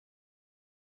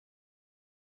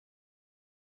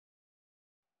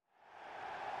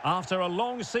After a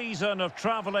long season of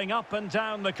travelling up and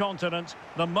down the continent,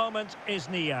 the moment is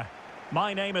near.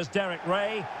 My name is Derek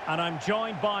Ray, and I'm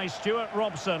joined by Stuart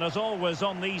Robson, as always,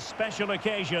 on these special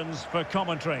occasions for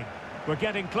commentary. We're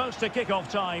getting close to kick-off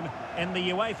time in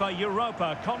the UEFA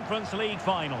Europa Conference League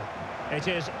final. It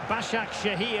is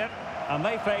Basaksehir, and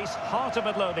they face Heart of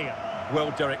Midlothian.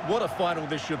 Well, Derek, what a final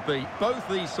this should be. Both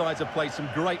these sides have played some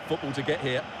great football to get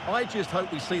here. I just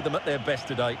hope we see them at their best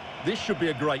today. This should be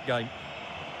a great game.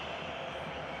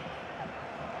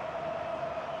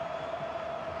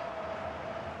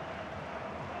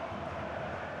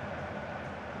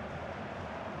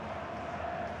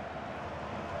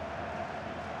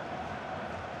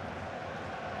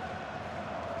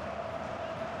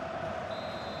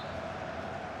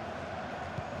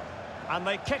 And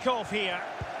they kick off here.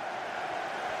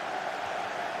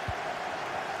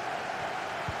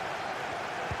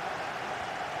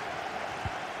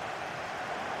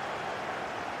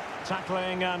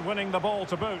 Tackling and winning the ball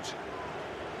to boot.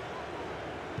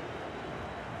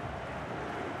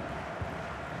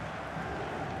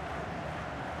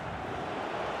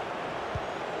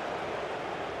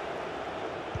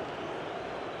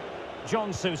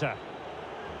 John Sousa.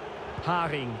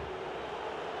 Haring.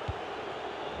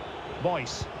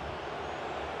 Boyce.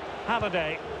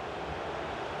 Halliday.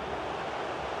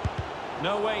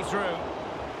 No way through.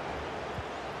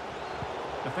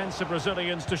 Defensive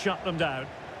Brazilians to shut them down.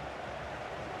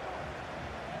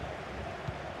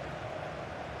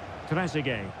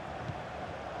 Trezeguet.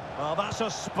 Well, that's a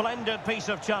splendid piece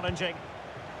of challenging.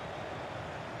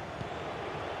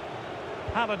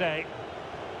 Halliday.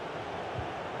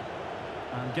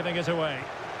 And giving it away.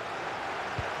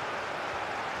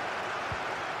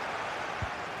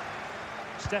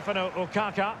 Stefano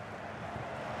Okaka.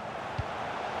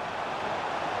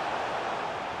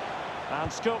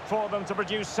 And scope for them to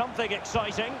produce something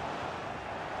exciting.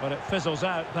 But it fizzles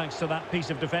out thanks to that piece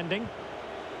of defending.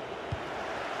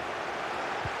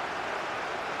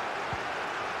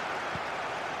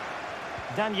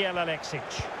 Daniel Aleksic.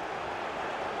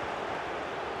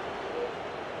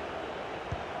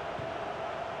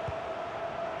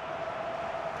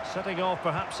 Setting off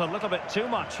perhaps a little bit too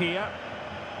much here.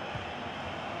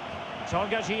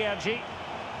 Giergi.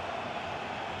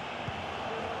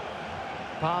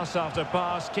 Pass after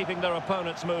pass, keeping their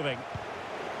opponents moving.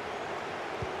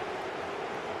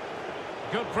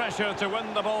 Good pressure to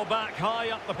win the ball back high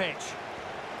up the pitch.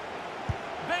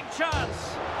 Big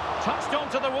chance. Touched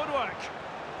onto the woodwork.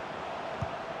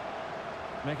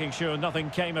 Making sure nothing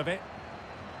came of it.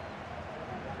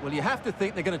 Well, you have to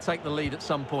think they're going to take the lead at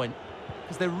some point,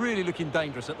 because they're really looking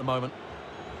dangerous at the moment.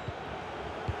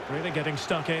 Really getting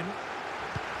stuck in.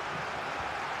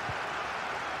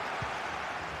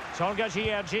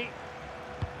 Giergi.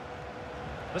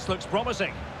 This looks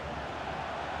promising.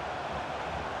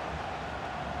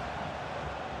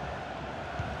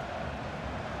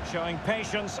 Showing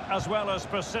patience as well as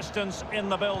persistence in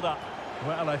the build-up.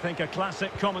 Well, I think a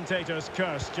classic commentator's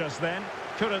curse just then.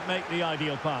 Couldn't make the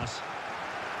ideal pass.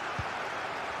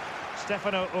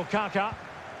 Stefano Okaka.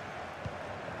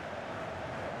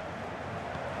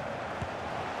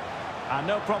 And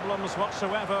no problems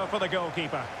whatsoever for the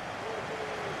goalkeeper.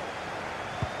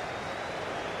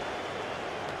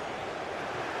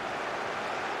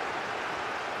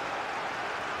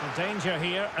 The danger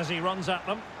here as he runs at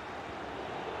them.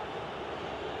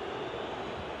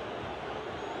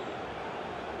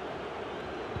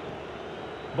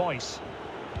 Boyce.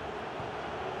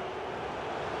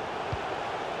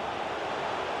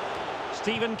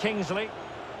 Stephen Kingsley.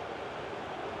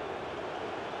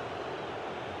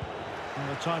 And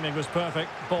the timing was perfect.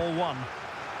 Ball one.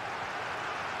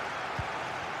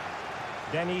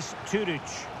 Denis Turic.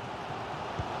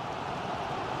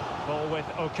 Ball with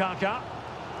Okaka.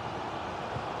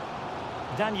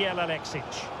 Daniel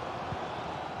Aleksic.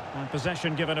 And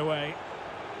possession given away.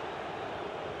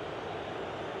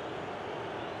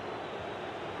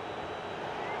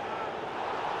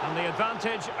 And the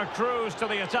advantage accrues to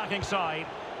the attacking side.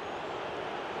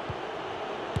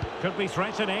 Could be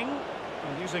threatening.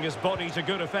 And using his body to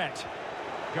good effect.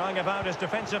 Going about his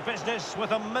defensive business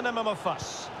with a minimum of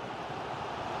fuss.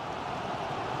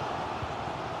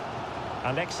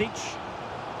 Aleksic.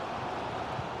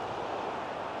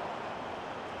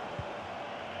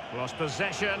 Lost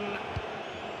possession.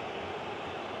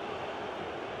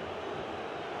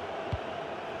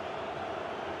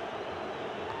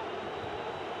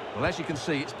 Well, as you can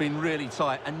see, it's been really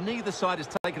tight, and neither side has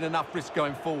taken enough risk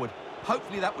going forward.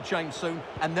 Hopefully that will change soon,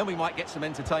 and then we might get some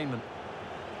entertainment.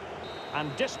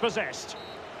 And dispossessed.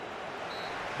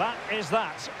 That is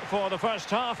that for the first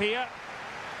half here.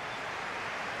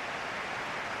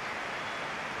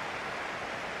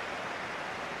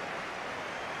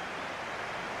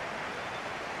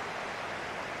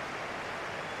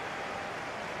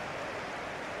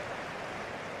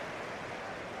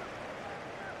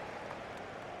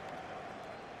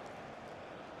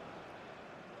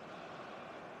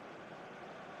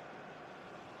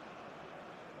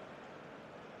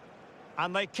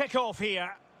 And they kick off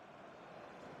here.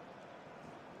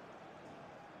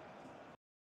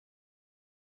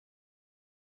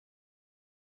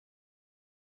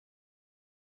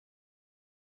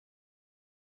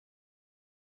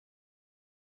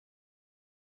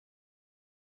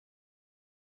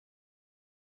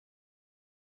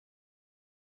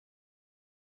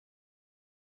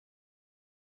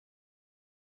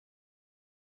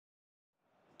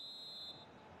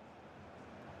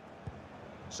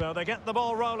 So they get the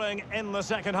ball rolling in the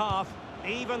second half.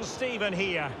 Even Steven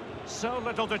here. So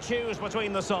little to choose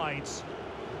between the sides.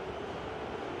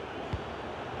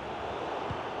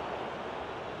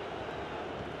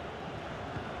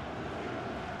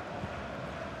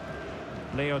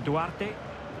 Leo Duarte.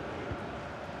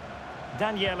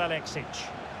 Daniel Alexic.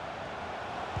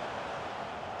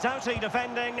 Doughty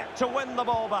defending to win the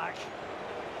ball back.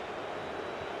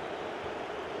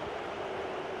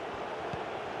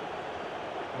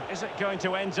 Is it going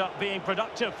to end up being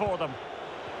productive for them?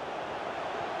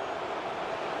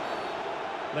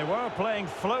 They were playing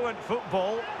fluent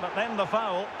football, but then the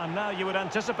foul, and now you would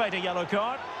anticipate a yellow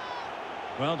card.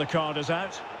 Well, the card is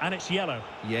out, and it's yellow.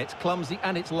 Yeah, it's clumsy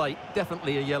and it's late.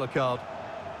 Definitely a yellow card.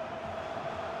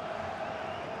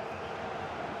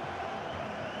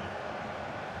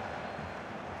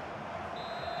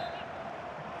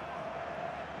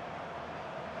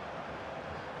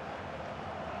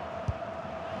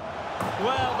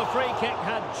 Well, the free kick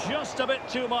had just a bit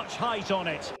too much height on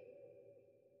it.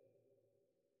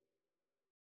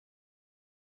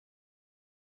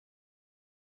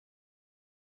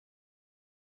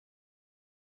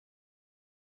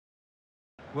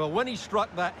 Well, when he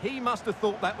struck that, he must have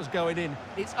thought that was going in.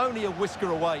 It's only a whisker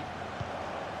away.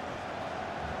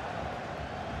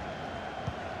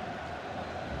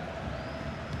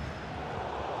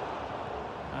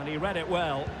 And he read it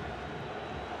well.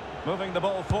 Moving the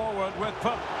ball forward with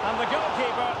put, and the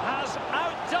goalkeeper has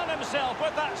outdone himself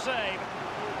with that save.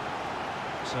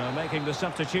 So making the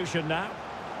substitution now.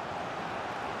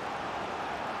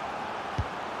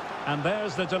 And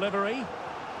there's the delivery.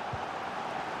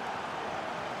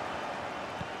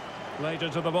 Played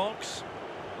into the box.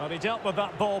 But he dealt with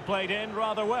that ball played in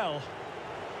rather well.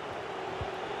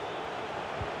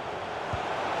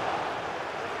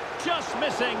 Just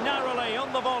missing narrowly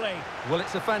on the volley. Well,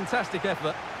 it's a fantastic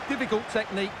effort. Difficult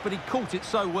technique, but he caught it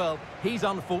so well. He's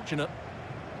unfortunate.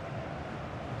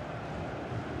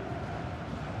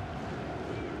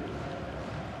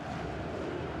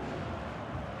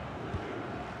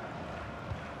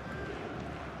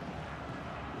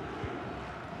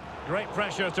 Great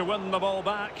pressure to win the ball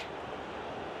back.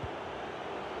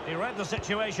 He read the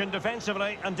situation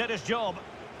defensively and did his job.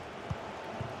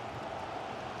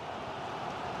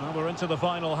 Well, we're into the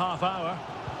final half hour.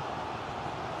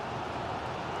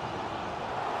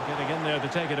 Getting in there to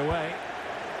take it away.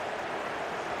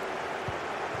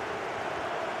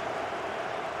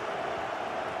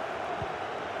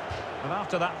 And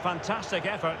after that fantastic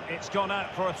effort, it's gone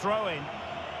out for a throw-in.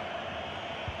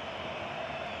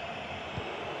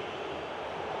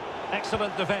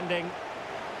 Excellent defending.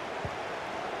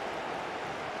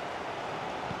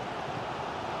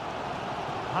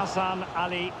 Hassan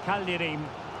Ali Kaldirim.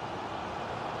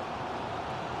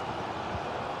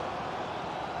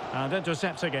 And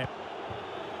intercepts again.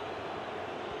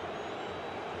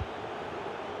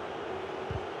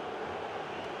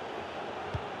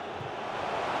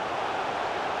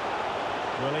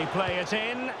 Will he play it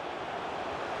in?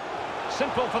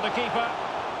 Simple for the keeper.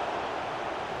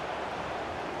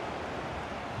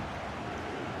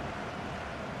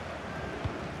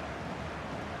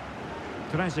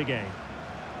 Trezeguet.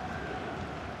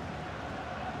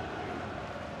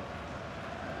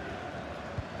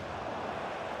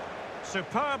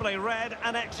 Superbly read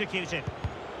and executed.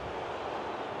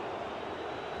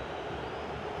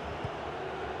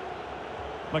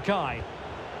 Mackay.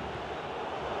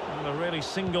 And a really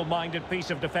single-minded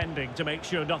piece of defending to make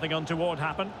sure nothing untoward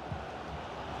happened.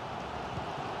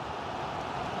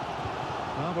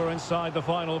 Well, we're inside the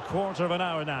final quarter of an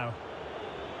hour now.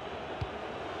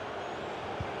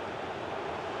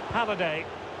 Halliday.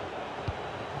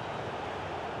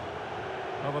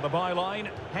 Over the byline,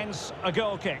 hence a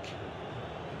goal kick.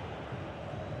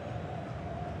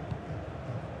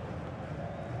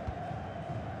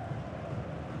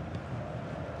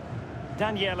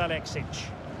 Daniel Alexic.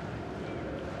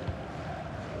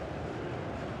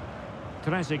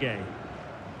 Trezeguet.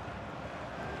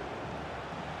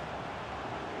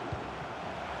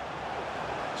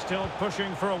 Still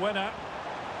pushing for a winner.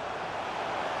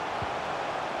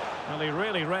 Well, he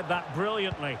really read that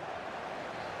brilliantly.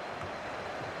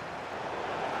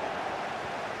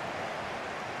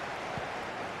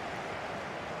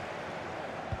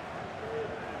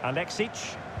 Alexic.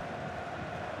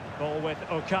 Ball with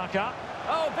Okaka.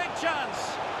 Oh, big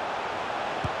chance.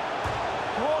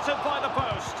 Thwarted by the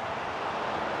post.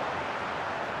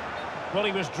 Well,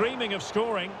 he was dreaming of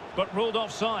scoring, but ruled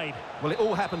offside. Well, it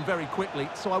all happened very quickly,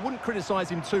 so I wouldn't criticise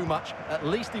him too much. At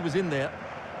least he was in there.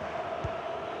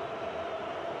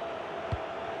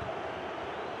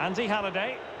 Andy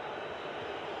Halliday.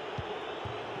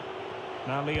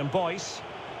 Now Liam Boyce.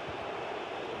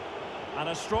 And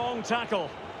a strong tackle.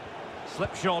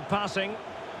 Slipshod passing.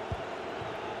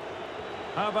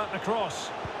 How about the cross?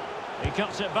 He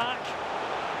cuts it back.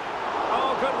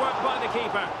 Oh, good work by the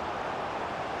keeper.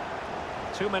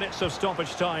 2 minutes of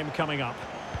stoppage time coming up.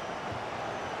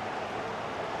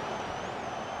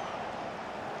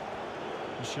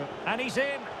 And he's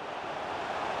in.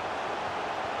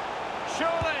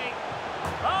 Surely.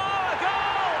 Oh, a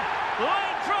goal!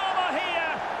 Late drama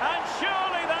here. And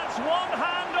surely that's one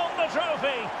hand on the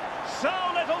trophy. So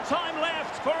little time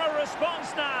left for a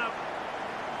response now.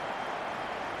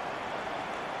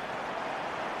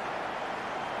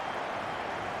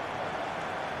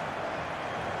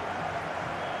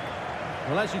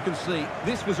 Well, as you can see,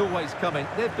 this was always coming.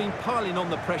 They've been piling on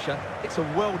the pressure. It's a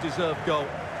well-deserved goal.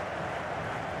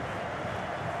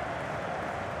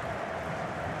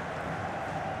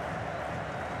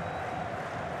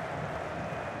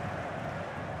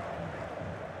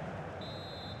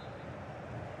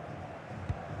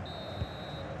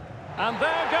 And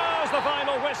there goes the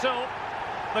final whistle.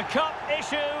 The cup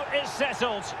issue is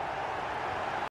settled.